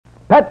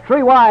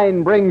Petri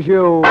Wine brings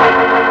you the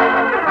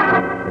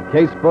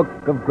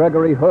Casebook of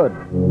Gregory Hood.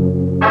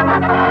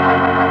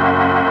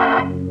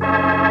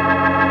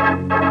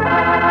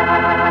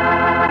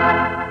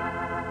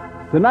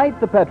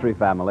 Tonight, the Petri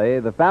family,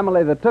 the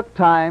family that took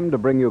time to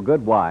bring you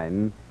good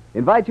wine,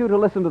 invite you to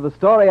listen to the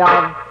story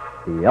of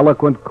The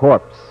Eloquent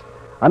Corpse,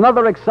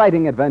 another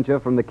exciting adventure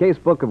from the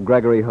Casebook of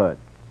Gregory Hood.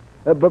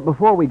 But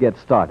before we get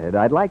started,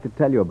 I'd like to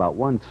tell you about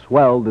one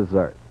swell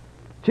dessert.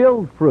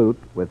 Chilled fruit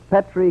with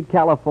Petri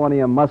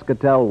California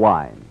Muscatel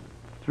wine.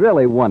 It's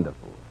really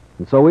wonderful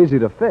and so easy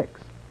to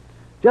fix.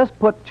 Just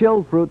put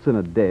chilled fruits in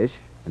a dish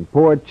and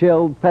pour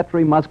chilled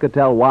Petri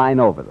Muscatel wine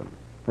over them.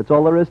 That's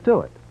all there is to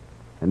it.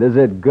 And is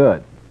it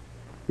good?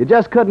 You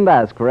just couldn't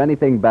ask for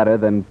anything better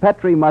than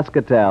Petri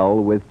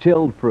Muscatel with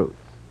chilled fruits.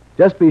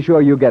 Just be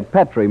sure you get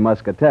Petri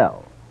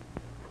Muscatel.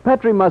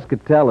 Petri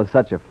Muscatel is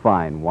such a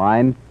fine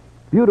wine,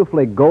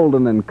 beautifully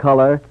golden in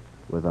color,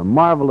 with a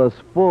marvelous,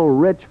 full,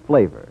 rich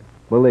flavor.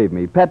 Believe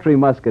me, Petri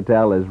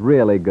Muscatel is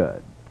really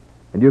good.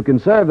 And you can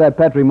serve that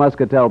Petri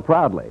Muscatel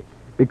proudly,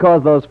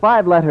 because those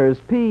 5 letters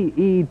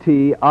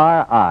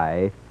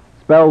P-E-T-R-I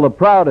spell the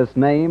proudest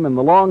name in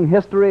the long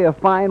history of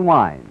fine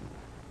wine.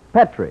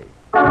 Petri.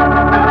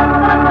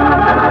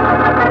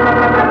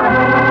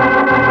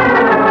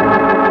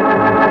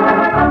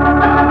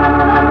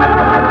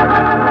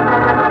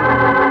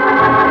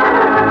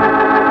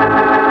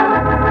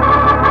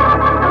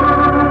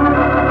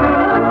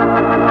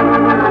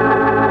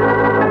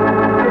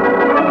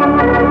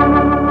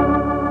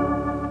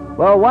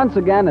 Well, once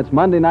again, it's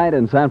Monday night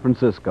in San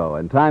Francisco,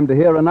 and time to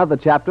hear another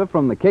chapter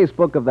from the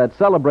casebook of that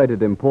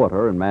celebrated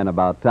importer and man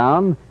about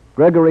town,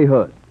 Gregory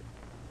Hood.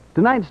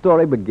 Tonight's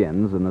story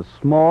begins in a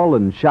small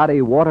and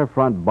shoddy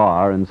waterfront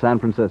bar in San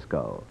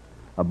Francisco,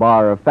 a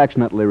bar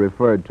affectionately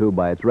referred to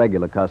by its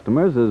regular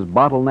customers as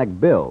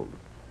Bottleneck Bill's.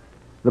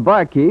 The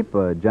barkeep,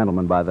 a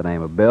gentleman by the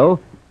name of Bill,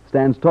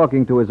 stands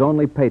talking to his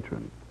only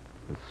patron,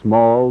 a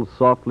small,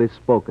 softly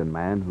spoken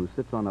man who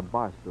sits on a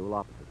bar stool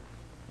opposite.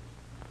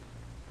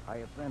 How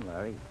you been,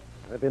 Larry?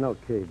 I've been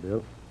okay,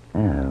 Bill.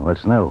 Yeah,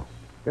 what's new?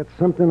 Got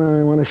something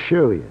I want to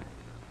show you.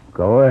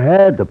 Go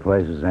ahead. The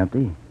place is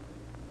empty.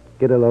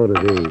 Get a load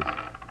of these.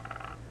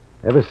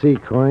 Ever see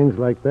coins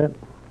like that?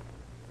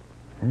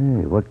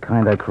 Hey, what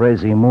kind of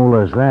crazy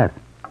moolah is that?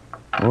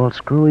 All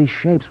screwy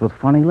shapes with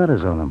funny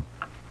letters on them.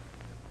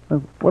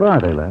 What are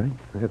they, Larry?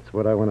 That's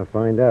what I want to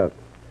find out.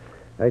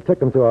 I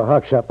took them to a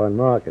hawk shop on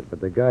Market,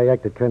 but the guy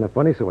acted kind of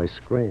funny, so I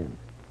scrammed.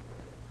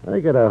 I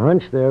got a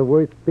hunch they're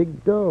worth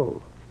big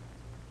dough.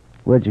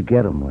 Where'd you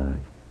get them, Larry?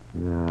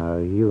 Now,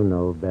 you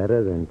know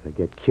better than to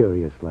get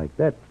curious like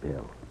that,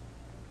 Bill.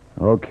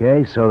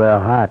 Okay, so they're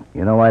hot.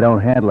 You know I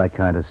don't handle that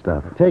kind of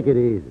stuff. Take it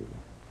easy.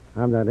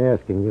 I'm not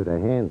asking you to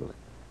handle it.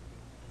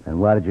 And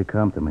why did you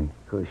come to me?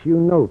 Because you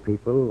know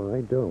people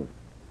I don't.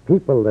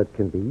 People that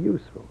can be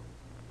useful.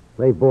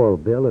 Play ball,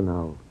 Bill, and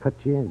I'll cut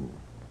you in.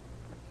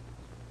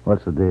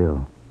 What's the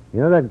deal?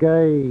 You know that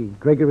guy,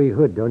 Gregory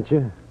Hood, don't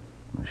you?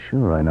 Well,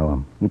 sure, I know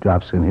him. He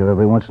drops in here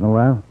every once in a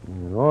while.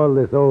 And all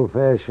this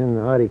old-fashioned,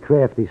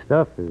 hardy-crafty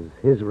stuff is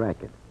his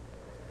racket.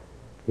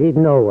 He'd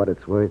know what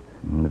it's worth.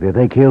 If you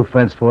think he'll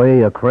fence for you,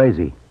 you're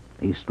crazy.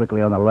 He's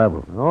strictly on the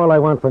level. All I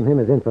want from him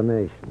is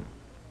information.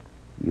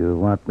 You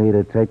want me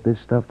to take this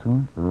stuff to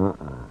him?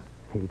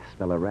 He'd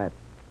smell a rat.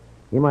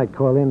 He might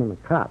call in on the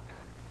cops.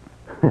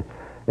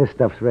 This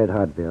stuff's red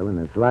hot, Bill, and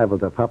it's liable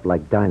to pop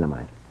like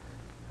dynamite.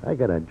 I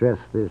gotta dress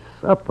this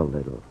up a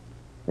little.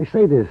 They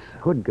say this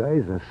Hood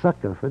guy's a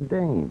sucker for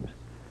dames.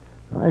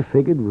 I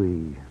figured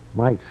we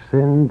might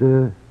send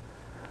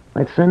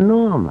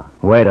Norma.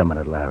 Wait a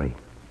minute, Larry.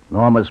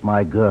 Norma's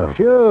my girl.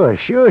 Sure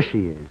she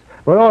is.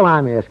 But all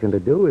I'm asking to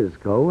do is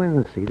go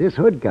and see this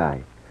Hood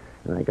guy.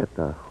 And I got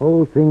the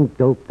whole thing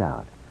doped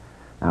out.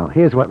 Now,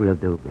 here's what we'll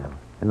do, Bill.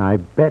 And I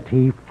bet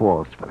he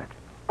falls for it.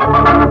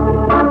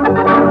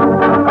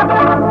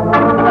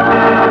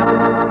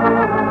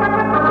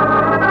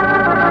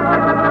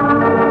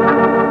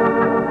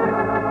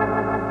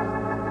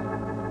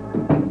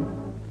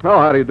 Oh,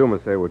 how do you do,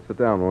 Miss Hayward? Sit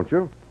down, won't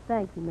you?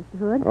 Thank you, Mr.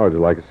 Hood. Oh, would you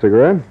like a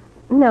cigarette?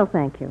 No,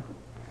 thank you.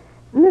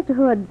 Mr.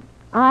 Hood,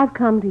 I've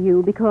come to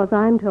you because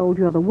I'm told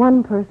you're the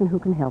one person who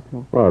can help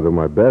me. Well, I'll do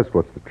my best.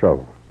 What's the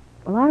trouble?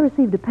 Well, I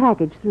received a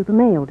package through the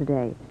mail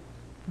today.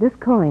 This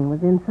coin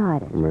was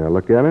inside it. May I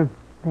look at it?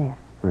 There.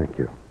 Thank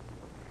you.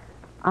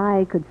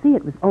 I could see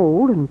it was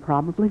old and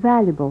probably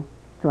valuable,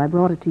 so I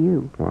brought it to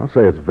you. Well, I'll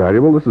say it's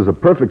valuable. This is a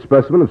perfect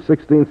specimen of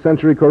 16th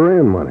century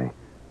Korean money.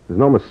 There's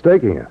no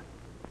mistaking it.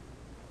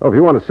 Oh, if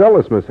you want to sell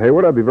this, Miss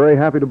Hayward, I'd be very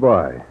happy to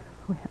buy.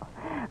 Well,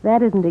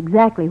 that isn't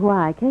exactly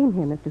why I came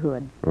here, Mr.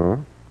 Hood. Huh?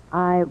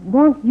 I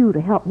want you to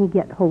help me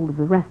get hold of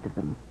the rest of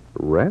them.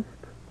 The rest?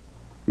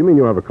 You mean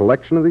you have a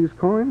collection of these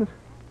coins?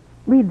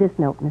 Read this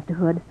note, Mr.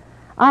 Hood.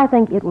 I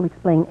think it will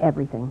explain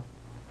everything.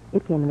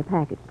 It came in the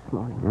package this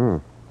morning.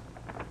 Oh.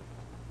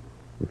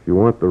 If you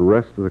want the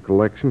rest of the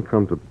collection,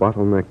 come to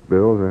Bottleneck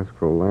Bill's, ask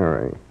for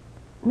Larry.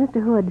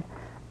 Mr. Hood,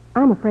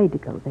 I'm afraid to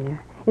go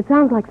there. It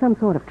sounds like some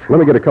sort of trap.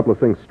 Let me get a couple of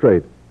things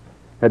straight.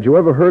 Had you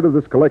ever heard of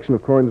this collection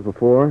of coins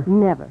before?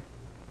 Never.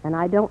 And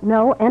I don't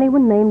know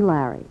anyone named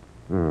Larry.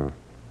 Hmm.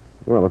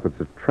 Well, if it's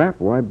a trap,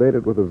 why bait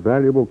it with a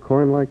valuable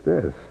coin like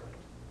this?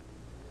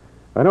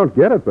 I don't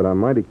get it, but I'm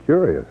mighty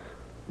curious.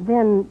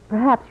 Then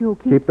perhaps you'll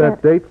Keep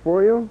that date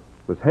for you?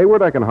 Miss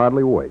Hayward, I can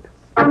hardly wait.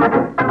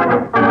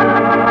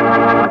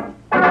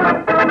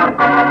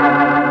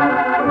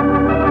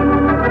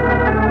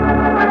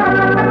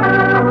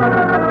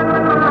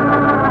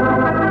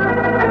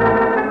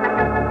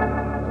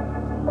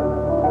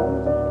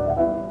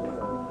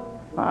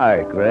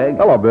 Hi, Greg.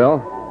 Hello, Bill.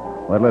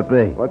 What'll it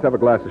be? Let's have a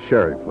glass of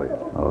sherry, please.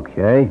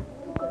 Okay.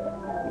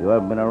 You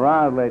haven't been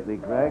around lately,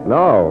 Greg.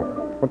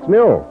 No. What's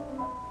new?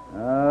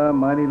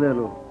 Mighty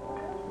little.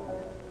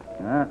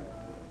 Huh?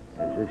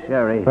 Here's a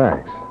sherry.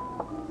 Thanks.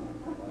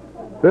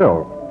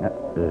 Bill,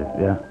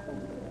 Yeah?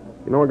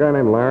 you know a guy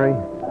named Larry?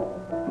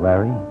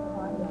 Larry?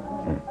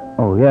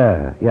 Oh,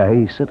 yeah. Yeah,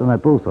 he's sitting in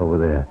that booth over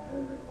there.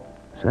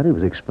 Said he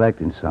was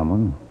expecting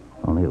someone,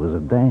 only it was a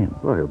dame.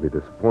 Well, he'll be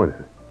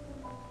disappointed.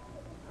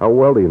 How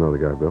well do you know the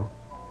guy, Bill?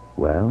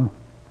 Well,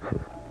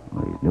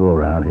 he's new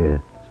around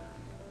here.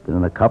 Been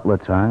in a couple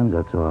of times,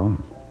 that's all.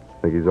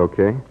 Think he's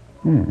okay?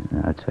 Yeah,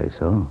 I'd say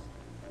so.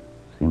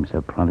 Seems to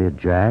have plenty of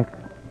jack.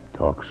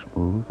 Talks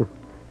smooth.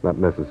 Not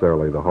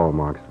necessarily the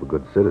hallmarks of a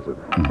good citizen.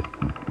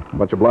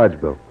 Much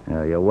obliged, Bill.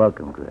 Yeah, you're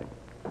welcome, Greg.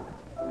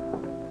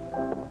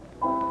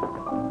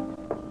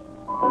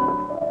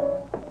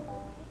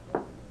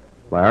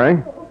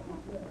 Larry?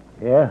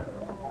 Yeah?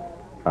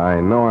 I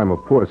know I'm a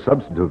poor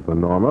substitute for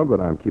Norma, but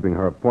I'm keeping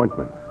her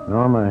appointment.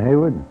 Norma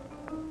Hayward?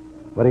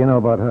 What do you know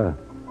about her?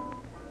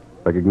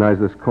 Recognize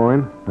this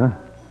coin?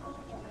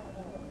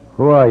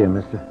 Who are you,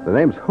 mister? The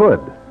name's Hood.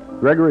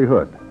 Gregory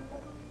Hood.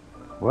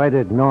 Why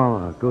did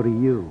Norma go to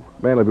you?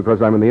 Mainly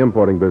because I'm in the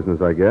importing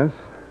business, I guess.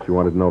 She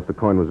wanted to know if the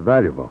coin was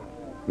valuable.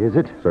 Is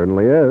it?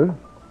 Certainly is.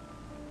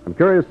 I'm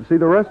curious to see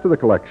the rest of the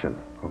collection.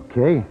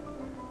 Okay.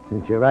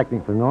 Since you're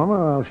acting for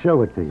Norma, I'll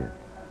show it to you.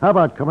 How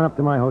about coming up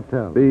to my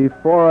hotel?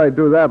 Before I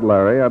do that,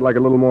 Larry, I'd like a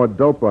little more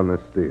dope on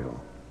this deal.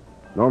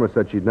 Norma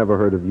said she'd never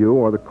heard of you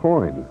or the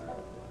coin.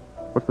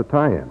 What's the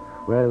tie-in?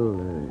 Well,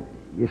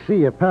 you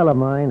see, a pal of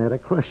mine had a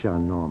crush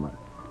on Norma.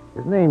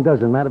 His name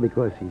doesn't matter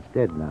because he's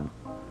dead now.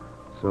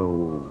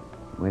 So,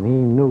 when he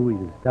knew he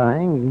was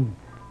dying,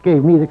 he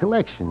gave me the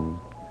collection.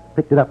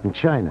 Picked it up in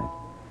China.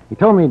 He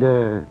told me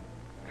to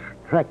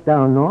track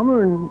down Norma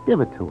and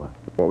give it to her.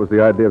 What was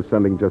the idea of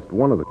sending just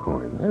one of the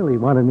coins? Well, he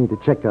wanted me to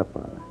check up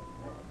on her.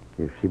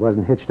 If she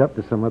wasn't hitched up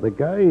to some other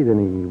guy, then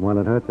he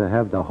wanted her to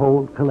have the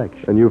whole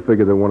collection. And you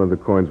figured that one of the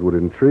coins would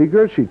intrigue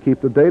her, she'd keep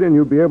the date, and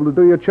you'd be able to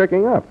do your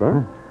checking up,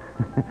 huh?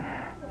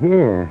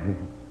 Yeah,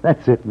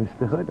 that's it,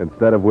 Mr. Hood.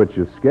 Instead of which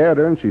you scared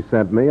her, and she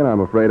sent me, and I'm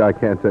afraid I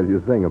can't tell you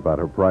a thing about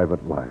her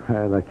private life.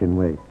 Well, I can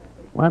wait.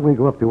 Why don't we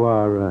go up to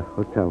our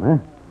hotel,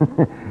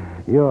 huh?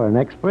 You're an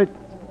expert.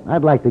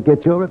 I'd like to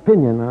get your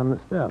opinion on the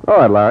stuff. All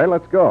right, Larry,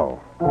 let's go.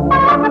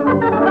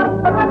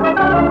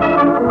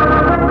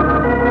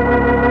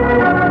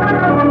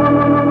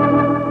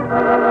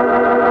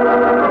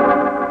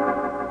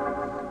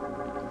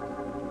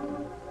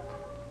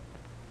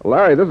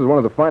 Larry, this is one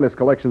of the finest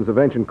collections of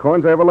ancient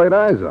coins I ever laid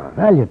eyes on.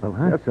 Valuable,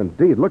 huh? Yes,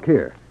 indeed. Look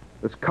here.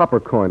 This copper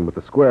coin with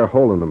the square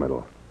hole in the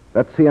middle.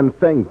 That's Hien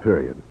Feng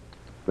period.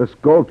 This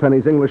gold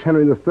penny's English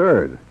Henry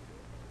III.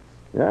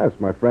 Yes,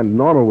 my friend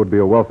Norma would be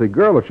a wealthy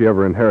girl if she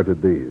ever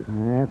inherited these.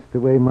 That's the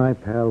way my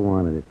pal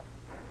wanted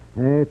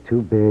it.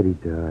 Too bad he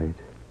died.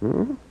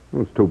 Hmm?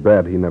 It's too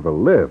bad he never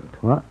lived.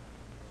 What?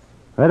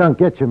 I don't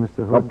get you,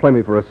 Mr. Hood. Don't play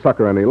me for a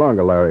sucker any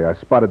longer, Larry. I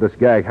spotted this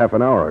gag half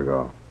an hour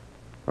ago.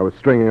 I was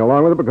stringing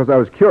along with it because I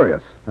was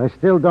curious. I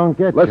still don't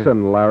get you.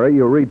 Listen, Larry,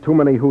 you read too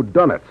many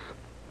whodunits.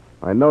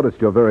 I noticed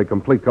your very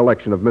complete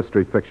collection of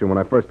mystery fiction when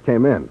I first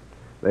came in.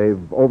 They've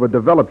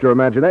overdeveloped your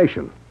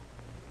imagination.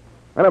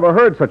 I never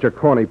heard such a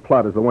corny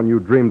plot as the one you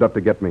dreamed up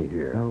to get me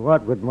here. Now,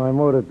 what would my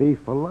motive be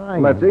for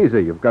lying? Well, that's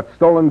easy. You've got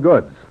stolen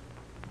goods.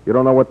 You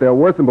don't know what they're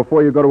worth, and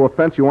before you go to a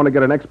fence, you want to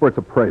get an expert's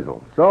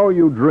appraisal. So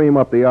you dream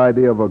up the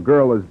idea of a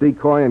girl as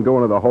decoy and go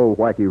into the whole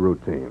wacky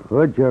routine.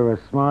 Hood, you're a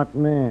smart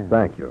man.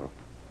 Thank you.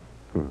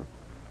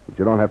 But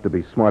you don't have to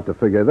be smart to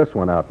figure this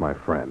one out, my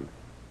friend.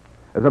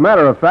 As a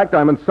matter of fact,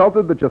 I'm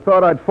insulted that you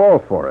thought I'd fall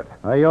for it.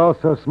 Are you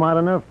also smart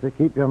enough to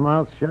keep your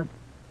mouth shut?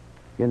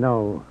 You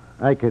know,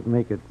 I could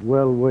make it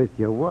well worth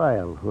your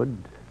while, Hood.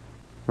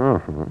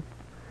 Uh-huh.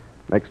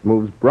 Next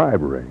move's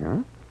bribery,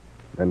 huh?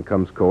 Then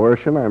comes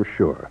coercion, I'm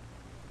sure.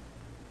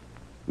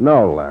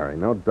 No, Larry,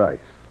 no dice.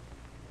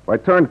 If I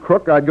turned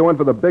crook, I'd go in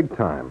for the big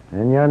time.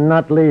 And you're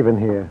not leaving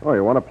here. Oh,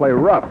 you want to play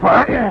rough,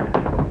 huh?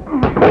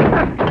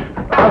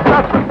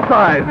 That's the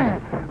size.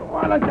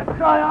 Why don't you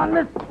try on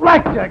this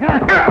blackjack,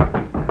 huh?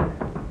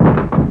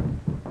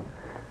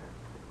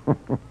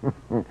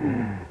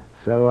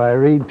 So I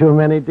read too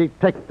many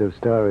detective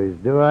stories,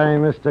 do I,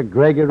 Mr.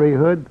 Gregory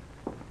Hood?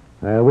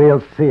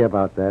 We'll see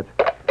about that.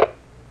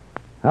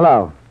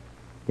 Hello.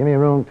 Give me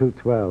room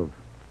 212.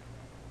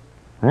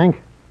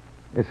 Hank?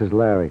 This is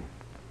Larry.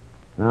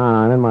 No,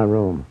 I'm in my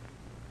room.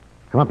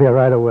 Come up here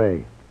right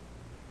away.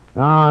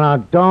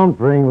 No, don't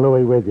bring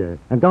Louie with you.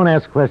 And don't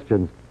ask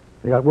questions.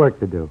 They got work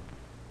to do.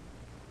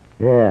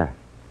 Yeah.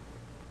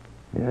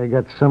 I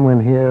got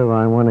someone here who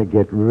I want to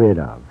get rid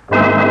of.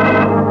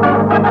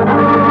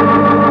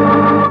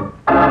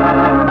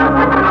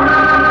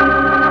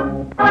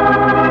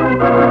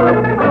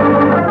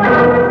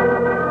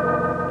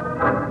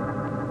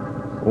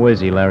 Who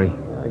is he, Larry?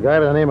 A guy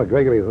by the name of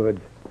Gregory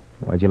Hood.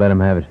 Why'd you let him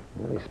have it?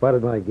 Well, he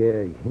spotted my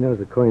gag. He knows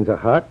the coins are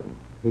hot.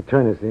 He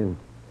turned us in.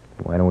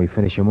 Why don't we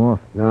finish him off?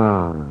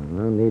 No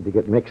need to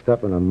get mixed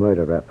up in a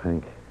murder rap,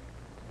 Hank.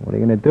 What are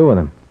you going to do with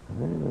him?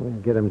 We'll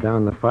get him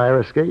down the fire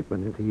escape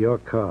and into your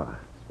car.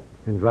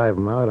 And drive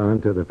him out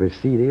onto the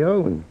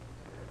Presidio and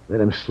let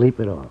him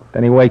sleep it off.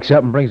 Then he wakes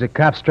up and brings the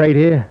cops straight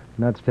here?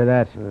 Nuts to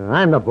that.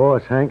 I'm the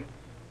boss, Hank.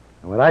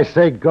 And what I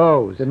say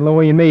goes. Didn't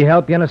Louie and me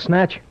help you in a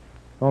snatch?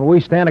 Don't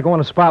we stand to go on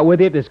the spot with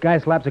you if this guy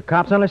slaps the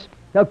cops on us?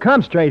 They'll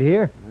come straight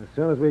here. As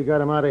soon as we got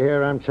him out of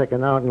here, I'm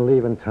checking out and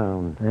leaving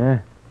town. Yeah?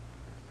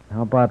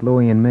 How about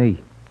Louie and me?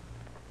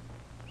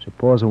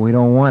 Supposing we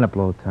don't want to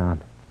blow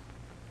town.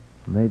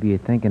 Maybe you're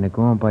thinking of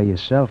going by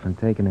yourself and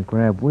taking a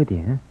grab with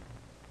you, huh?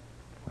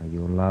 Why, you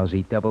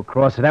lousy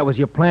double-crosser. That was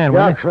your plan,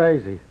 You're wasn't it?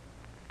 crazy.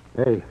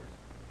 Hey,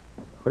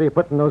 what are you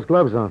putting those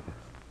gloves on for?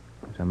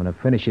 'Cause I'm going to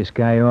finish this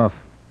guy off.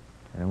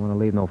 I don't want to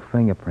leave no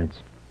fingerprints.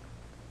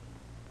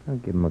 I'll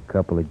give him a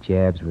couple of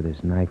jabs with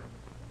his knife.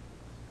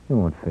 He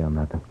won't feel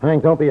nothing.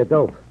 Hank, don't be a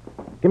dope.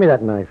 Give me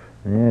that knife.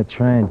 Yeah,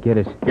 try and get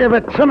it. Give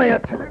it to me.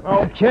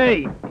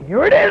 Okay,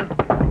 here it is.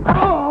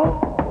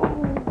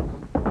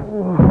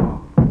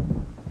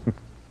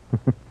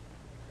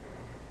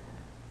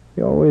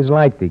 You always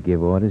like to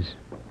give orders.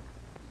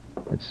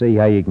 Let's see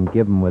how you can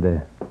give them with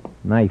a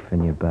knife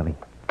in your belly.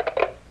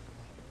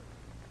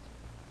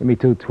 Give me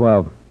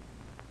 212.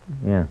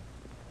 Yeah.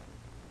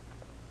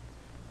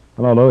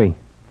 Hello, Louie.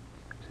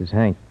 This is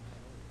Hank.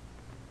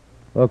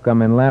 Look,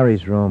 I'm in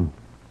Larry's room.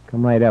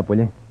 Come right up, will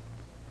you?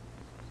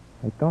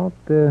 I don't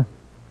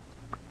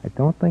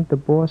think the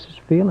boss is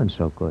feeling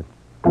so good.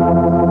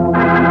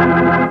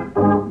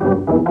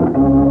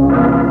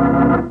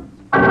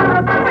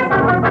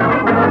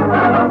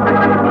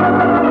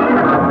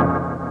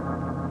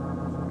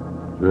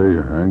 Say,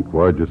 Hank,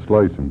 why'd you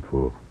slice him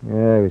for?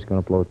 Yeah, he was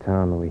going to blow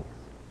town, Louie.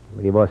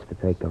 Leave us to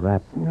take the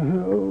rap.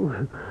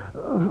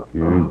 He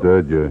ain't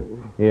dead yet.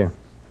 Here.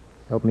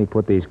 Help me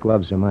put these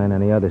gloves of mine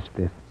on the other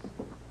stiff.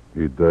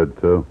 He dead,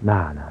 too?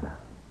 No.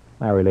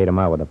 Larry laid him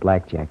out with a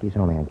blackjack. He's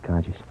only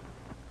unconscious.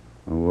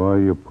 Well, why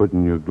are you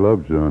putting your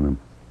gloves on him?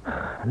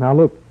 Now,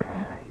 look,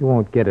 you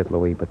won't get it,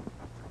 Louie, but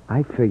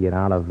I figured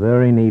out a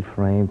very neat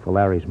frame for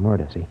Larry's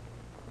murder, see?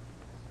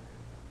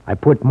 I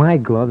put my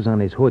gloves on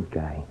his Hood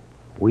guy.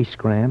 We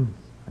scram.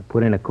 I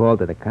put in a call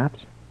to the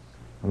cops.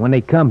 And when they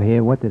come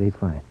here, what do they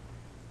find?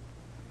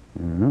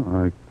 Yeah,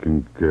 I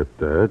can get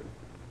that.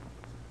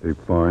 They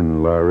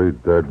find Larry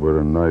dead with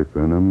a knife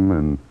in him,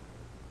 and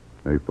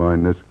they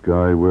find this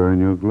guy wearing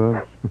your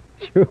gloves?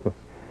 Sure.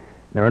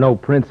 There are no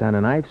prints on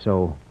the knife,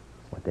 so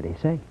what do they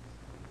say?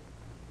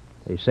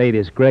 They say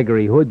this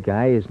Gregory Hood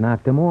guy has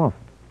knocked him off.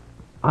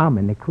 I'm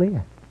in the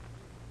clear.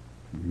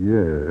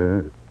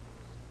 Yeah.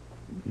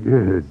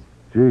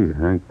 Gee,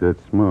 Hank,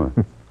 that's smart.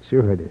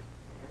 Sure it is.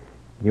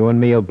 You and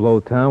me will blow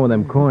town with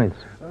them coins.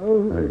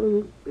 Hey,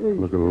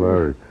 look at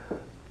Larry.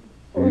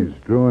 He's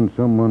drawing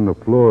something on the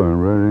floor in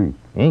red ink.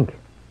 Ink?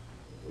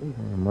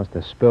 Must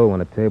have spilled when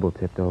the table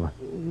tipped over.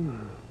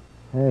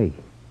 Hey,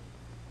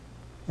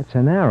 that's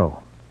an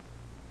arrow.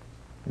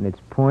 And it's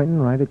pointing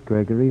right at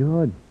Gregory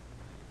Hood.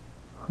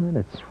 Oh,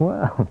 that's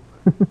swell.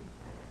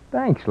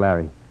 Thanks,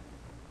 Larry.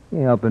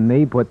 You're helping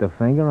me put the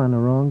finger on the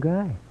wrong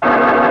guy.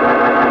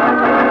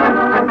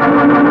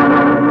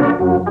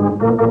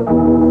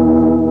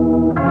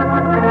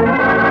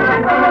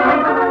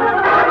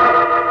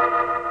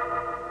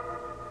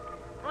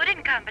 Hood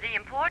and Company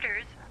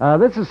Importers.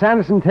 This is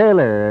Sanderson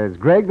Taylor. Is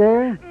Greg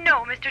there?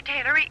 No, Mr.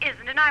 Taylor, he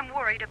isn't, and I'm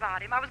worried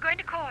about him. I was going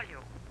to call you.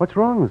 What's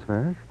wrong, Miss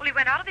Ferris? Well, he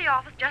went out of the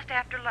office just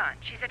after lunch.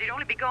 He said he'd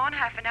only be gone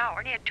half an hour,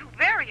 and he had two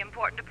very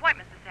important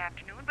appointments this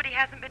afternoon, but he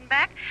hasn't been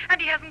back, and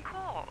he hasn't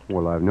called.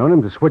 Well, I've known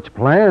him to switch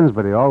plans,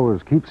 but he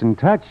always keeps in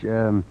touch.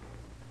 You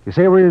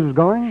say where he was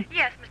going?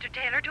 Yes, Mr.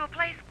 Taylor, to a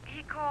place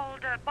he called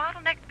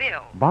Bottleneck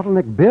Bill.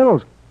 Bottleneck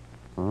Bill's.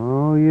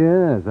 Oh,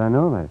 yes, I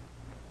know that.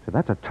 So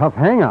that's a tough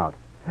hangout.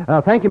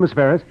 Thank you, Miss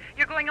Ferris.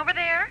 You're going over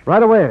there?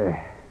 Right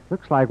away.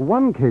 Looks like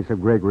one case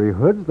of Gregory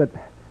Hood's that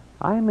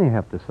I may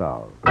have to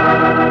solve.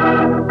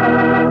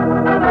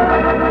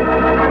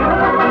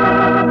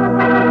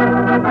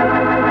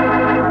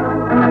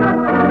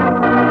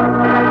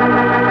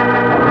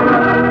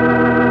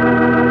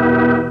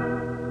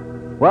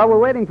 While we're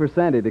waiting for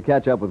Sandy to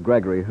catch up with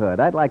Gregory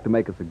Hood, I'd like to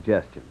make a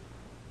suggestion.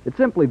 It's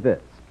simply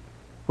this.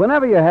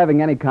 Whenever you're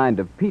having any kind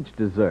of peach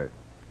dessert,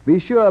 be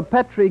sure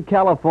Petri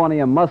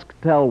California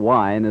Muscatel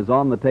wine is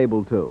on the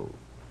table, too.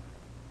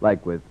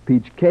 Like with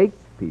peach cake,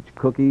 peach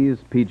cookies,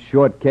 peach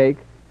shortcake,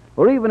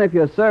 or even if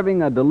you're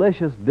serving a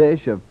delicious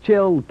dish of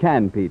chilled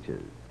canned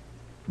peaches.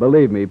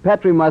 Believe me,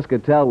 Petri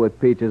Muscatel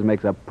with peaches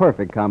makes a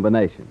perfect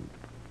combination.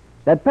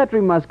 That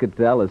Petri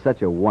Muscatel is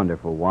such a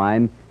wonderful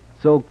wine,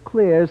 so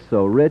clear,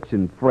 so rich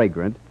and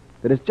fragrant,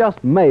 that it's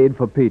just made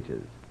for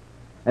peaches.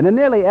 And in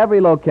nearly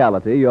every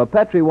locality, your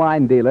Petri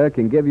wine dealer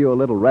can give you a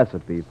little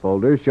recipe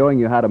folder showing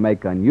you how to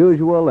make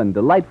unusual and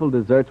delightful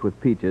desserts with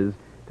peaches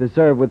to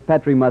serve with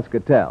Petri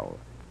Muscatel.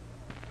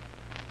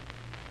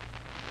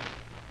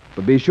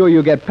 But be sure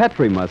you get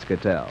Petri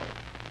Muscatel,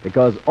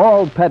 because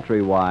all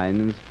Petri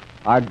wines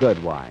are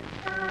good wines.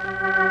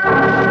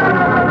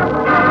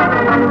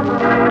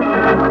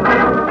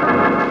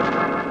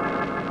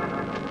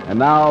 And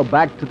now,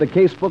 back to the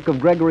Casebook of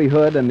Gregory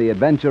Hood and the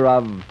adventure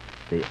of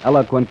the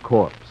Eloquent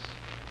Corpse.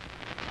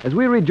 As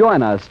we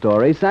rejoin our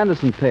story,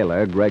 Sanderson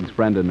Taylor, Greg's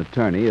friend and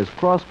attorney, is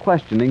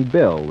cross-questioning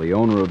Bill, the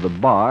owner of the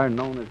bar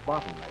known as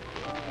Bottleneck.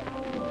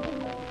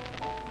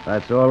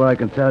 That's all I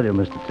can tell you,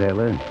 Mr.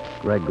 Taylor.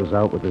 Greg goes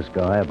out with this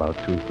guy about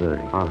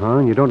 2:30. Uh-huh,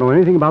 and you don't know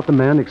anything about the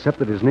man except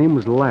that his name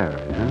was Larry,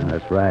 huh?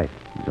 That's right.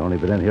 He's only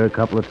been in here a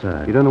couple of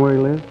times. You don't know where he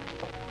lives?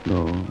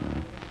 No.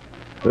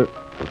 Well,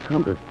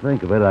 come to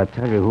think of it, I'll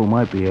tell you who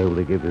might be able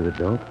to give you the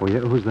dope. Oh, yeah?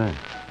 Who's that?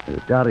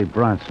 Dottie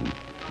Bronson.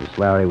 This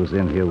Larry was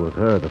in here with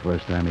her the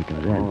first time he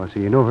comes in. Oh, I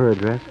see. You know her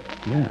address?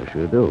 Yeah, I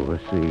sure do.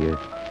 Let's see.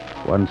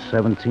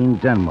 117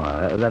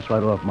 Denmark. That's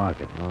right off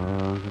Market.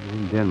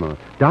 In Denmark.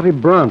 Dottie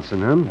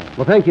Bronson, huh?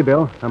 Well, thank you,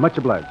 Bill. I'm much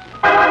obliged.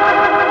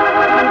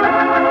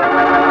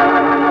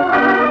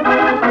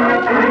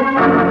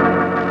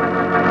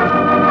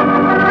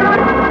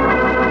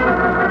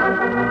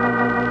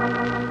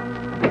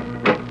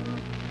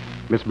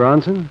 Miss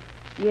Bronson?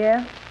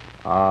 Yeah?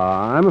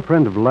 I'm a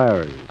friend of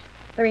Larry's.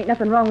 There ain't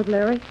nothing wrong with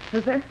Larry,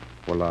 is there?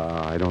 Well,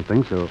 I don't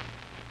think so.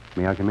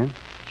 May I come in?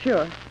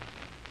 Sure.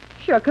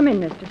 Sure, come in,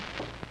 mister.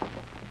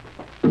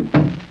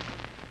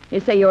 You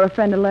say you're a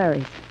friend of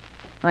Larry's.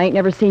 I ain't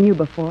never seen you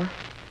before.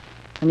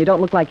 And you don't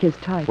look like his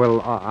type.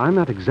 Well, I'm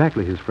not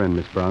exactly his friend,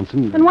 Miss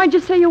Bronson. Then why'd you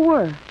say you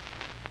were?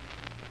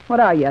 What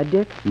are you, a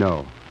dick?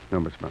 No,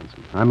 Miss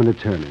Bronson. I'm an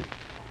attorney.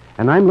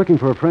 And I'm looking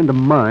for a friend of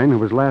mine who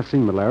was last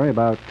seen with Larry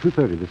about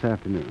 2:30 this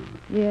afternoon.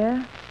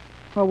 Yeah?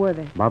 Where were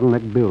they?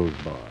 Bottleneck Bill's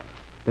bar.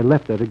 They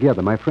left there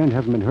together. My friend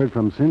hasn't been heard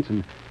from since,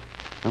 and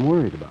I'm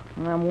worried about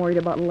him. And I'm worried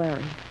about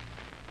Larry.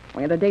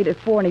 We had a date at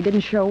 4 and he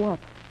didn't show up.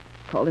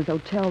 Called his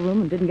hotel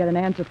room and didn't get an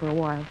answer for a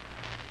while.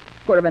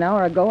 Quarter of an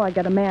hour ago, I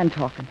got a man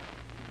talking.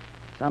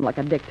 Sound like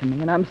a dick to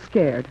me, and I'm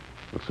scared.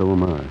 Well, so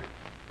am I.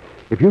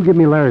 If you give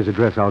me Larry's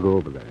address, I'll go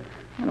over there.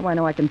 How do I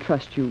know I can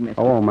trust you,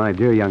 mister? Oh, my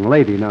dear young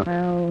lady, now...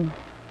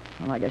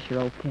 Well, I guess you're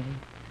okay.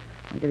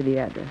 I'll give you the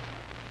address.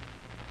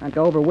 I'd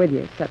go over with you,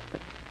 except the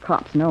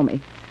cops know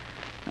me.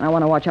 And I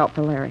want to watch out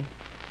for Larry.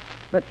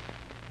 But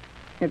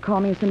you'll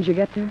call me as soon as you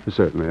get there?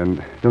 Certainly,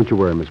 and don't you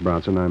worry, Miss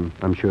Bronson.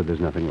 I'm sure there's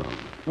nothing wrong.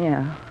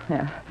 Yeah.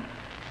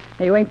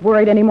 You ain't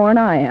worried any more than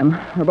I am.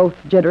 We're both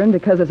jittering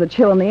because there's a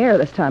chill in the air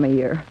this time of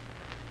year.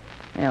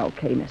 Yeah,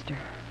 okay, mister.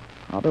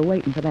 I'll be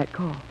waiting for that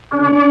call.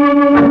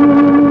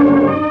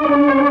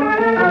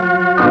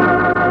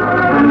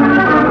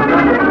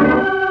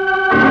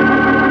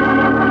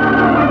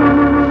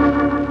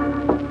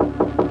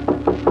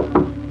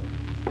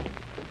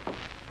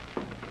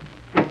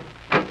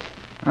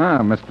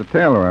 Mr.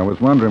 Taylor, I was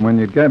wondering when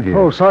you'd get here.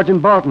 Oh,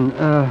 Sergeant Barton,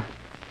 what's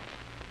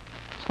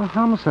the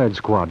homicide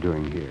squad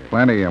doing here?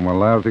 Plenty, and we're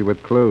lousy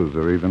with clues.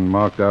 They're even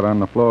marked out on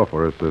the floor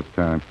for us this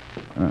time.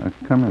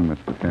 Come in,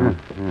 Mr. Taylor.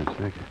 Yes,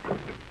 thank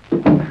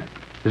you.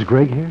 Is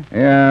Greg here?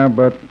 Yeah,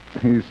 but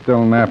he's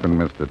still napping,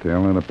 Mr.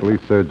 Taylor. The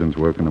police surgeon's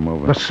working him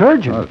over. The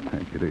surgeon? Oh,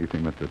 take it easy,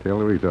 Mr.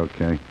 Taylor. He's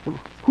okay.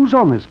 Who's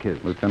on this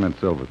kid? Lieutenant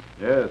Silvers.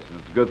 Yes,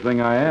 it's a good thing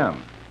I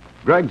am.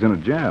 Greg's in a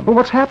jam. Well,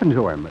 what's happened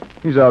to him?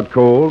 He's out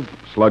cold,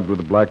 slugged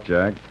with a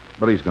blackjack,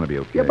 but he's going to be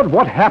okay. Yeah, but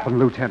what happened,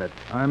 Lieutenant?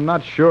 I'm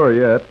not sure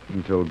yet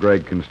until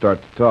Greg can start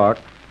to talk,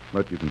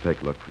 but you can take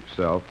a look for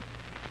yourself.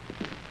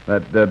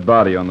 That dead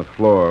body on the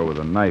floor with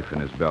a knife in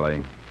his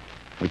belly.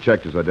 We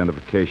checked his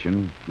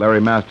identification.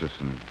 Larry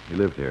Masterson. He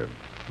lived here.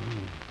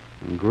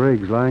 And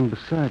Greg's lying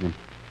beside him.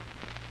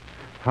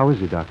 How is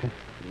he, Doctor?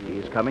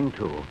 He's coming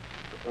to.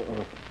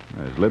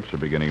 His lips are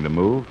beginning to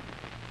move.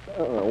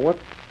 What?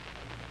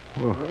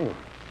 Well,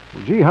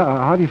 gee,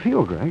 how do you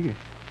feel, Greg?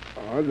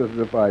 Oh, just as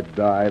if I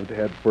dived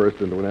head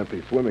first into an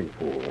empty swimming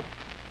pool.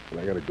 And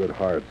I got a good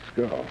hard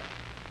skull.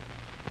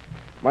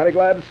 Mighty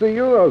glad to see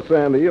you, though,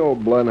 Sandy,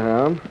 old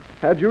bloodhound.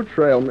 How'd you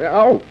trail me?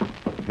 Ow!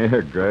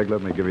 Here, Greg,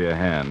 let me give you a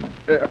hand.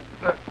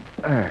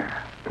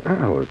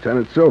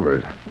 Lieutenant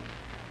Silvers.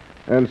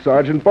 And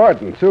Sergeant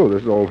Barton, too.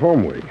 This is old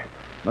home week.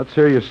 Let's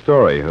hear your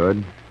story,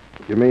 Hood.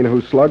 You mean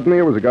who slugged me?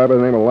 It was a guy by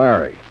the name of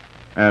Larry.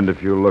 And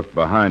if you look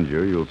behind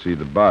you, you'll see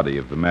the body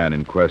of the man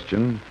in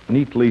question,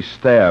 neatly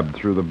stabbed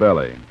through the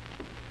belly.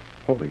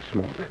 Holy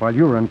smoke. While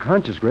you were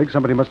unconscious, Greg,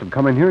 somebody must have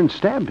come in here and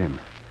stabbed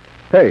him.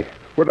 Hey,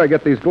 where'd I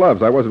get these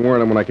gloves? I wasn't wearing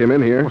them when I came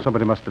in here. Well,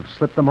 somebody must have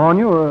slipped them on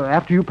you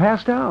after you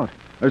passed out.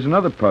 There's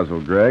another puzzle,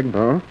 Greg.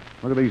 Huh?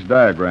 Look at these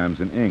diagrams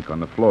in ink on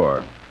the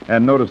floor.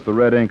 And notice the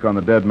red ink on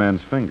the dead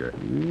man's finger.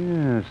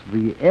 Yes,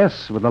 the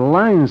S with the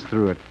lines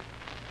through it.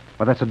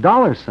 Well, that's a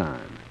dollar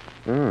sign.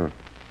 Oh.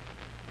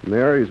 And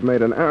there he's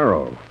made an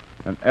arrow.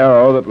 An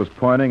arrow that was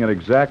pointing at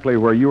exactly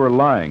where you were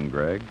lying,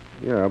 Greg.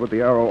 Yeah, but the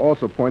arrow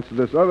also points to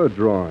this other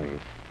drawing.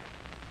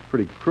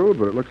 Pretty crude,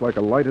 but it looks like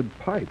a lighted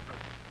pipe.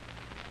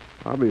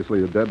 Obviously,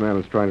 the dead man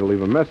is trying to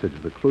leave a message,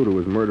 the clue to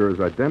his murderer's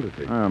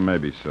identity.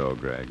 Maybe so,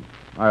 Greg.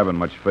 I haven't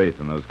much faith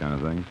in those kind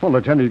of things. Well,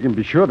 Lieutenant, you can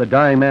be sure the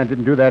dying man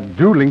didn't do that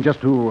doodling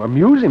just to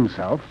amuse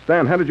himself.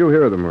 Stan, how did you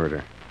hear of the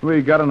murder?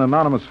 We got an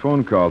anonymous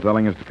phone call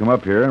telling us to come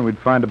up here and we'd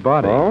find a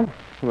body. Oh?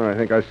 Well, I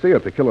think I see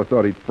it. The killer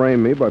thought he'd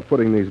frame me by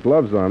putting these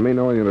gloves on me,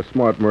 knowing that a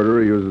smart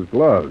murderer uses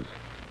gloves.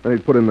 Then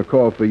he'd put in the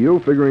call for you,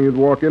 figuring you'd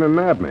walk in and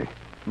nab me.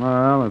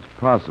 Well, it's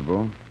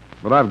possible.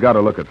 But I've got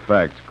to look at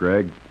facts,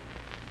 Greg.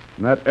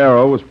 And that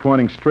arrow was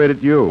pointing straight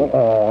at you.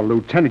 Oh,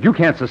 Lieutenant, you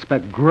can't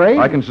suspect Gray.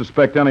 I can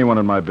suspect anyone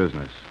in my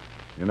business.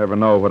 You never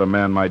know what a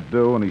man might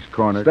do when he's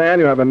cornered. Stan,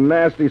 you have a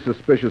nasty,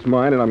 suspicious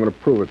mind, and I'm going to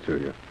prove it to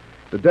you.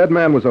 The dead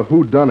man was a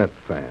whodunit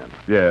fan.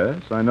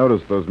 Yes, I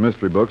noticed those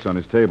mystery books on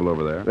his table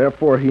over there.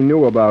 Therefore, he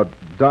knew about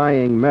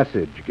dying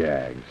message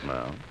gags.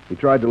 Well? He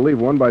tried to leave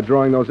one by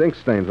drawing those ink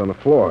stains on the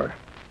floor.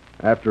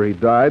 After he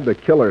died, the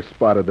killer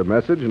spotted the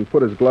message and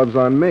put his gloves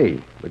on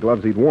me, the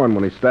gloves he'd worn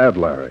when he stabbed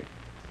Larry.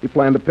 He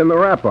planned to pin the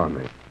rap on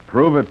me.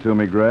 Prove it to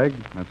me, Greg.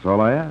 That's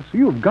all I ask.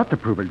 You've got to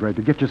prove it, Greg,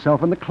 to get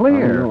yourself in the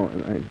clear.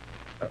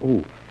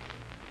 Oh,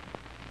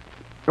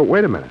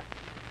 wait a minute.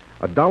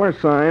 A dollar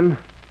sign,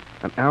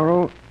 an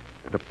arrow,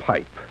 and a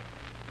pipe.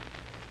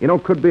 You know,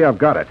 could be I've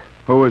got it.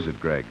 Who is it,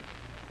 Greg?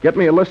 Get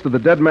me a list of the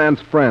dead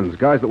man's friends,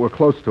 guys that were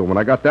close to him. When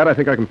I got that, I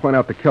think I can point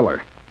out the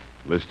killer.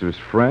 List of his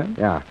friends?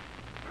 Yeah.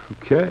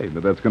 Okay,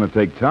 but that's going to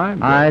take time.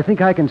 Greg. I think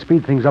I can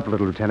speed things up a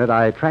little, Lieutenant.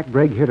 I tracked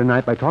Greg here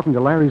tonight by talking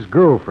to Larry's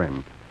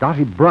girlfriend,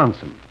 Dottie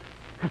Bronson.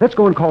 Let's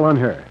go and call on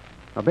her.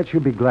 I'll bet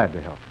she'll be glad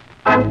to help.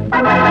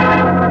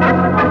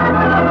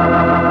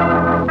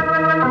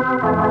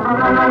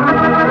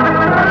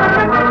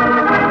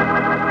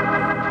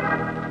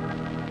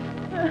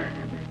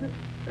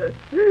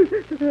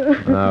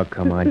 Oh,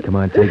 come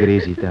on. Take it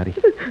easy, Daddy.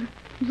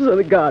 So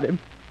they got him.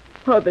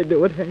 How'd they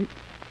do it, Hank?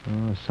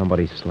 Oh,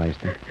 somebody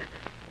sliced him.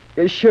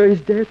 You sure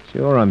he's dead?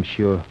 Sure, I'm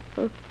sure.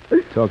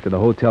 Talked to the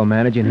hotel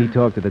manager, and he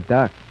talked to the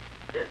doc.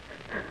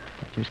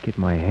 I'll just get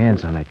my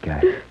hands on that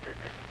guy.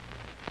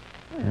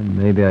 And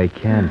maybe I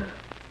can.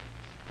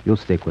 You'll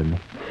stick with me.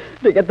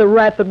 To get the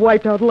rat that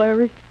wiped out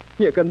Larry?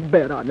 You can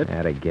bet on it.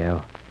 Atta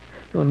gal.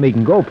 You and me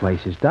can go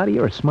places, Dottie.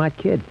 You're a smart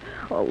kid.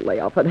 Oh, lay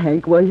off it,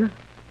 Hank, will you?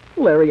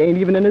 Larry ain't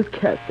even in his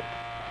casket.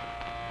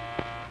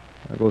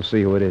 I'll go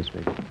see who it is,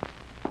 baby.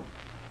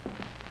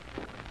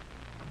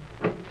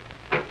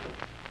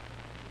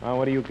 Oh,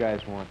 what do you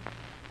guys want?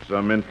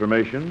 Some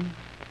information?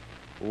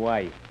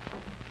 Why?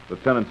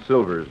 Lieutenant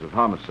Silvers of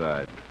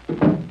Homicide.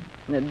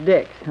 The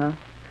dicks, huh?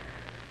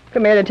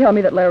 Come here to tell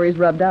me that Larry's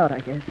rubbed out, I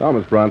guess. Now,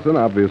 Miss Bronson,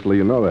 obviously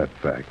you know that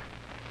fact.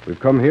 We've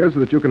come here so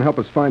that you can help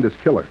us find his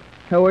killer.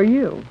 Who are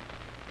you?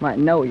 I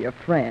know your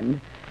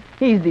friend.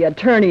 He's the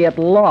attorney at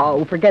law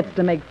who forgets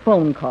to make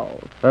phone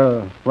calls.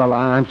 Well,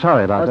 I'm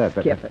sorry about that.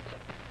 Skip it.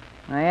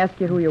 I asked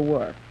you who you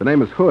were. The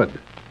name is Hood.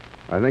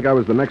 I think I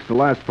was the next to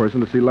last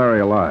person to see Larry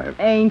alive.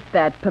 Ain't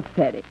that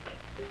pathetic?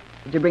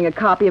 Did you bring a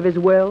copy of his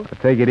will? But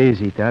take it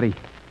easy, Dottie.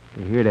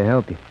 We're here to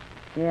help you.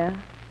 Yeah?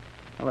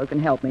 Well, who can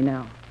help me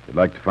now? You'd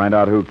like to find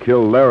out who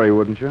killed Larry,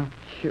 wouldn't you?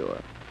 Sure.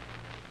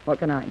 What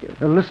can I do?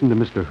 Listen to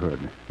Mr. Hood.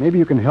 Maybe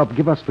you can help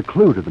give us the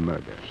clue to the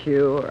murder.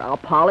 Sure. I'll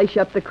polish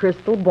up the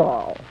crystal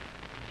ball.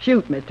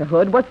 Shoot, Mr.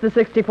 Hood. What's the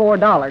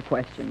 $64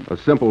 question? A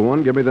simple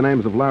one. Give me the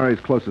names of Larry's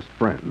closest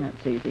friends.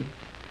 That's easy.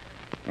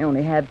 I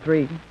only had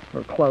 3.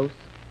 We're close.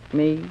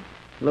 Me,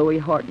 Louis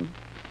Horton.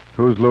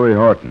 Who's Louis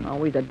Horton?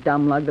 Always a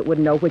dumb lug that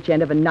wouldn't know which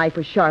end of a knife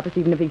was sharpest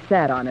even if he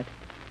sat on it.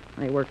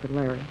 I worked with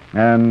Larry.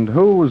 And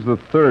who was the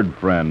third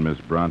friend, Miss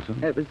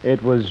Bronson?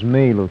 It was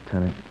me,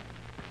 Lieutenant.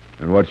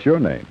 And what's your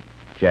name?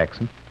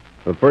 Jackson.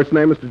 The first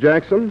name, Mr.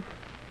 Jackson?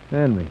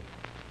 Henry.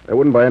 They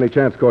wouldn't by any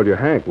chance call you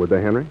Hank, would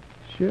they, Henry?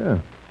 Sure.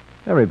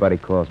 Everybody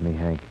calls me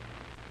Hank.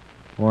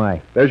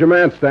 Why? There's your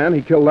man, Stan.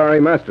 He killed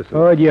Larry Masterson.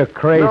 Oh, you're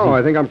crazy. No,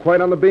 I think I'm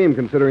quite on the beam,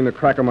 considering the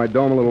crack of my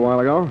dome a little while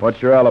ago.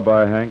 What's your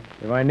alibi, Hank?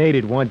 If I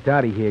needed one,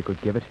 Dottie here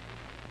could give it.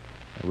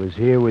 I was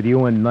here with you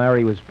when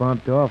Larry was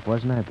bumped off,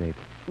 wasn't I, baby?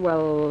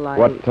 Well,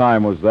 What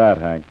time was that,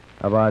 Hank?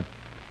 About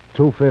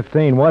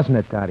 2:15, wasn't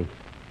it, Dottie?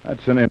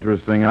 That's an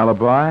interesting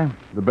alibi.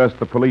 The best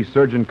the police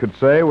surgeon could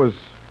say was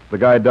the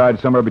guy died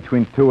somewhere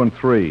between 2 and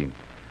 3.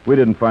 We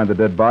didn't find the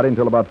dead body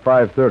until about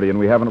 5:30, and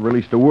we haven't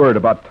released a word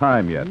about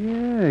time yet.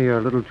 Yeah, you're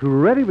a little too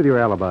ready with your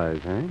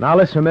alibis, eh? Now,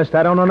 listen, mister,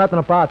 I don't know nothing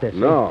about this.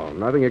 No,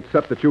 nothing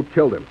except that you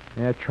killed him.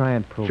 Yeah, try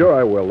and prove Sure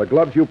I will. The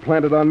gloves you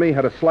planted on me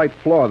had a slight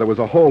flaw. There was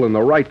a hole in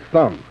the right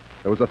thumb.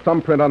 There was a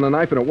thumbprint on the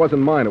knife, and it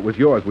wasn't mine. It was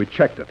yours. We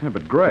checked it. Yeah,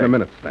 but Greg... In a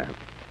minute, Stan.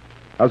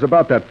 How's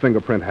about that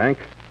fingerprint, Hank?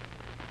 it.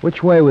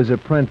 Which way was the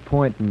print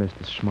pointing,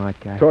 Mr. Smart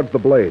Guy? Towards the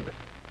blade.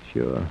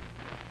 Sure.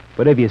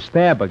 But if you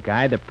stab a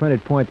guy, the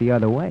print'd point the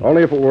other way.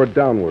 Only if it were a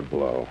downward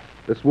blow.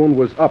 This wound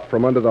was up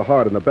from under the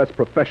heart in the best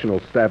professional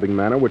stabbing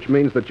manner, which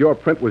means that your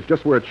print was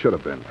just where it should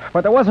have been.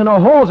 But there wasn't no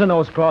holes in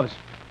those gloves.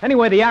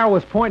 Anyway, the arrow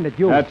was pointing at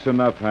you. That's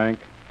enough, Hank.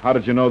 How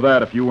did you know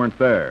that if you weren't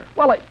there?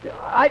 Well,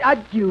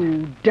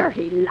 you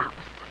dirty louse.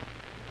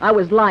 I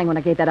was lying when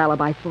I gave that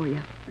alibi for you.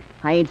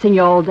 I ain't seen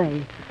you all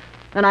day.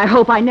 And I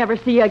hope I never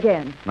see you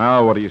again.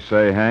 Now, what do you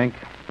say, Hank?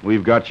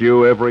 We've got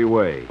you every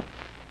way.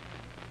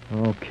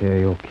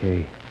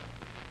 Okay.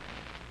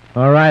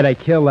 All right, I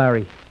killed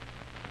Larry.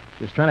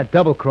 He was trying to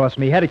double-cross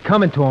me. He had it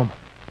coming to him.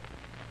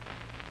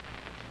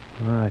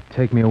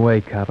 Take me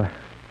away, copper.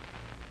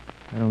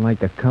 I don't like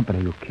the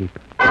company you keep.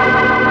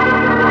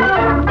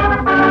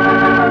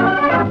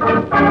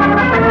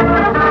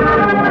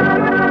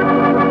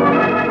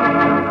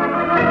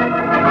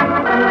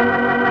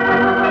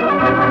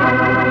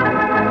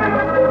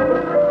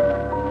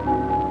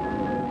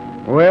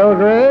 Well,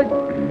 Greg?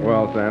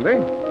 Well, Sandy?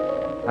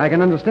 I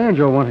can understand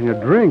you're wanting a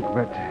drink,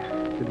 but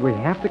did we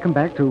have to come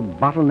back to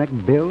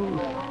bottleneck bills?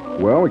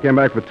 Well, we came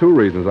back for two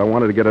reasons. I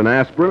wanted to get an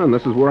aspirin, and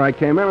this is where I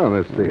came in on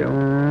this deal.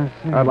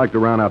 I'd like to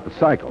round out the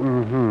cycle.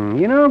 Mm-hmm.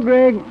 You know,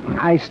 Greg,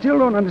 I still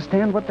don't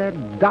understand what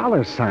that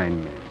dollar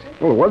sign meant.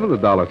 Well, it wasn't a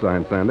dollar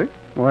sign, Sandy.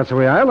 Well, that's the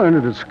way I learned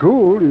it at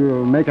school.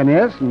 You make an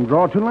S and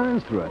draw two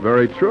lines through it.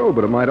 Very true,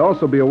 but it might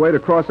also be a way to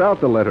cross out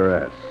the letter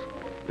S.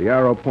 The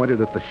arrow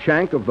pointed at the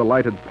shank of the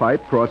lighted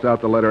pipe. Cross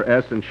out the letter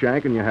S in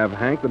shank, and you have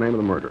Hank, the name of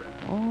the murderer.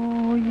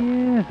 Oh,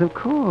 yes, of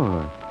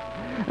course.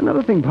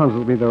 Another thing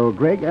puzzles me, though,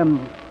 Greg.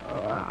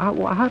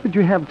 How did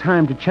you have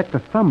time to check the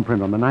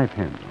thumbprint on the knife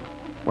handle?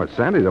 Why,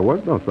 Sandy, there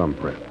was no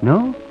thumbprint.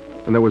 No?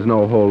 And there was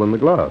no hole in the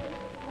glove.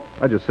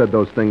 I just said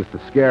those things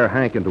to scare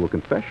Hank into a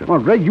confession. Well,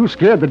 Greg, you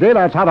scared the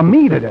daylights out of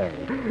me today.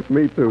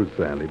 Me too,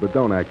 Sandy, but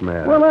don't act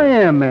mad. Well, I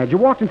am mad. You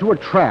walked into a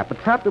trap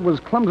that was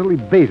clumsily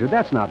baited.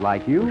 That's not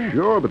like you.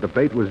 Sure, but the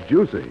bait was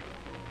juicy.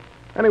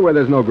 Anyway,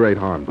 there's no great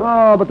harm done.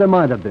 Oh, but there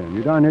might have been.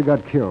 You darn near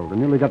got killed and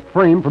nearly got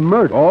framed for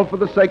murder. All for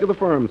the sake of the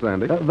firm,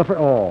 Sandy.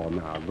 Oh,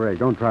 now, Greg,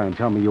 don't try and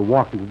tell me you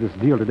walked into this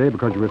deal today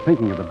because you were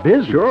thinking of the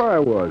business. Sure I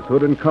was.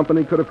 Hood and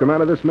Company could have come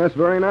out of this mess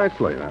very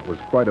nicely. That was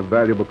quite a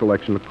valuable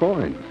collection of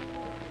coins.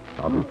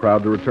 I'll be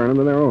proud to return them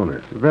to their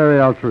owners. Very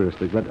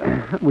altruistic,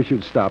 but we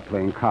should stop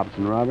playing cops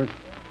and robbers.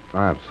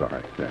 I'm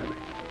sorry, Sandy.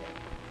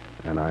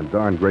 And I'm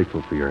darn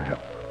grateful for your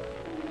help.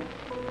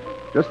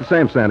 Just the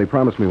same, Sandy,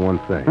 promise me one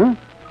thing. Huh?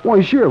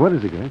 Why, sure. What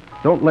is it, Greg?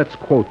 Don't let's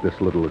quote this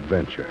little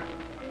adventure.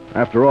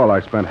 After all,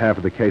 I spent half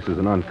of the case as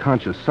an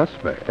unconscious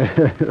suspect.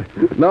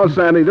 No,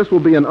 Sandy, this will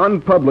be an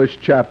unpublished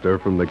chapter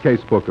from the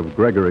Casebook of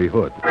Gregory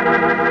Hood.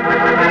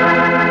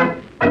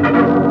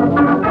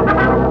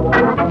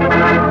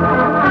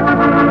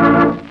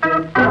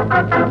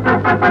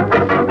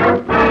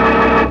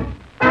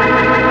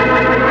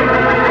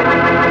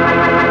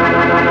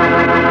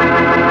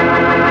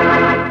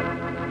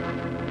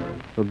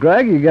 Well,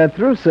 Greg, you got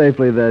through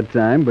safely that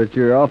time, but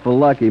you're awful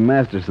lucky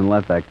Masterson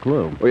left that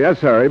clue. Well, yes,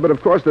 Harry, but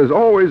of course there's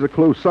always a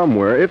clue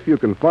somewhere if you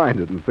can find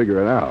it and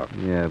figure it out.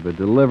 Yeah, but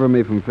deliver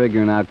me from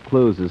figuring out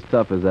clues as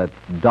tough as that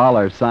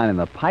dollar sign in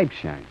the pipe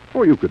shank.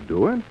 Oh, you could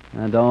do it.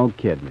 Now, don't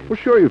kid me. Well,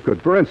 sure you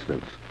could. For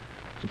instance,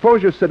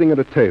 suppose you're sitting at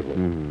a table.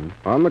 Mm-hmm.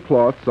 On the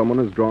cloth, someone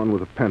has drawn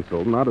with a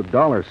pencil not a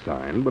dollar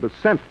sign, but a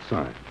cent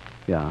sign.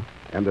 Yeah.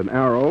 And an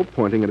arrow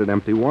pointing at an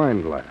empty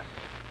wine glass.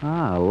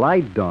 Ah,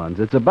 light dawns.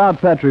 It's about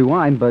Petri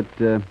wine, but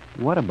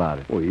what about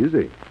it? Oh,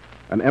 easy.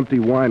 An empty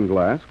wine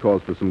glass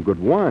calls for some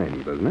good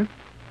wine, doesn't it?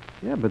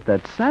 Yeah, but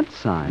that cent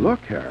sign... Look,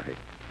 Harry,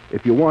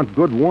 if you want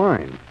good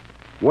wine,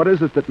 what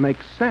is it that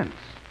makes sense?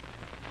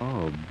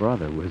 Oh,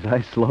 brother, was I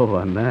slow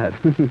on that?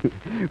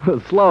 Well,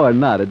 slow or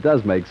not, it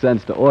does make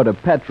sense to order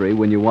Petri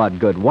when you want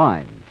good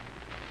wine.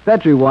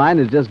 Petri wine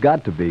has just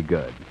got to be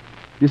good.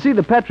 You see,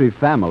 the Petri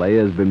family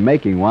has been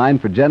making wine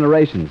for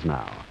generations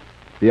now.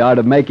 The art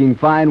of making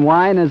fine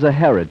wine is a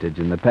heritage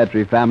in the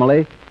Petri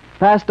family,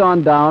 passed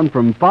on down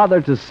from father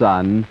to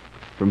son,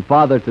 from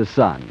father to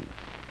son.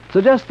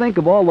 So just think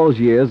of all those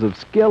years of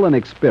skill and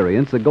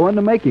experience that go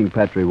into making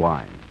Petri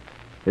wine.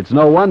 It's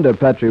no wonder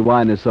Petri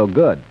wine is so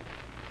good.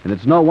 And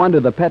it's no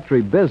wonder the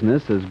Petri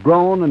business has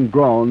grown and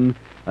grown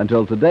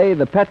until today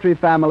the Petri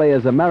family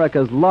is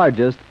America's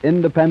largest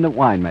independent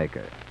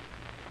winemaker.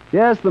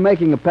 Yes, the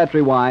making of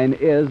Petri wine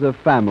is a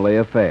family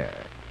affair.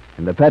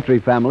 And the Petri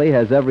family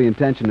has every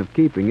intention of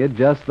keeping it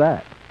just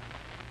that.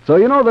 So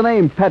you know the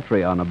name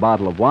Petri on a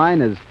bottle of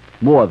wine is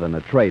more than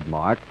a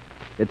trademark.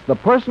 It's the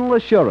personal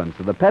assurance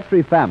of the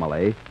Petri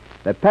family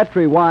that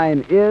Petri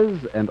wine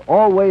is and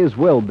always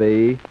will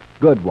be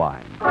good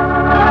wine.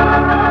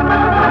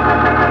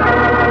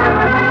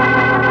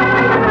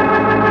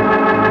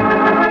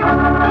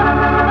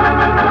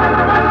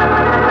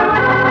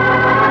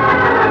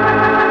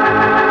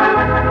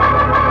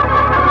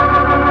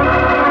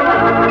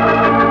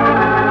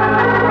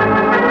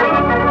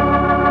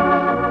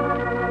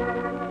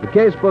 The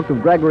Casebook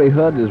of Gregory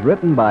Hood is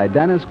written by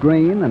Dennis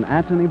Green and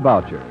Anthony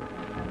Boucher.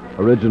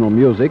 Original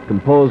music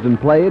composed and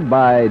played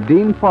by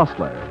Dean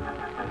Fossler.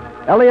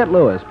 Elliott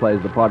Lewis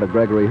plays the part of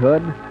Gregory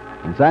Hood,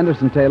 and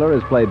Sanderson Taylor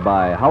is played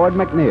by Howard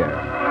McNear.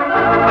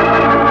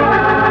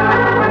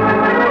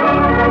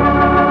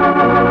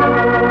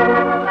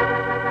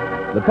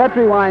 The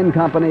Petri Wine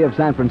Company of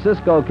San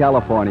Francisco,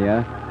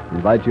 California,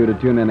 invites you to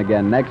tune in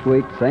again next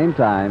week, same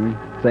time,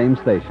 same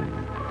station.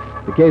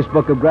 The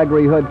Casebook of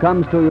Gregory Hood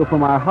comes to you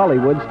from our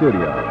Hollywood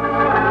studio.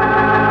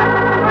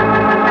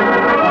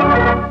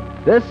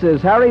 This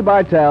is Harry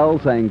Bartell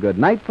saying good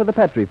night for the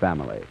Petri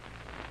family.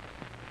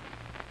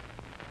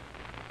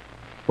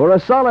 For a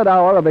solid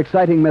hour of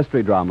exciting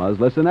mystery dramas,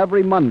 listen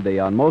every Monday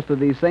on most of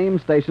these same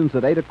stations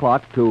at 8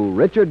 o'clock to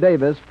Richard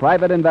Davis,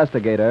 Private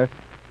Investigator,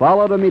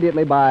 followed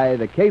immediately by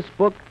the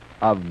Casebook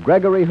of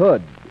Gregory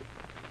Hood.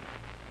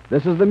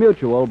 This is the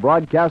Mutual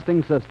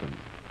Broadcasting System.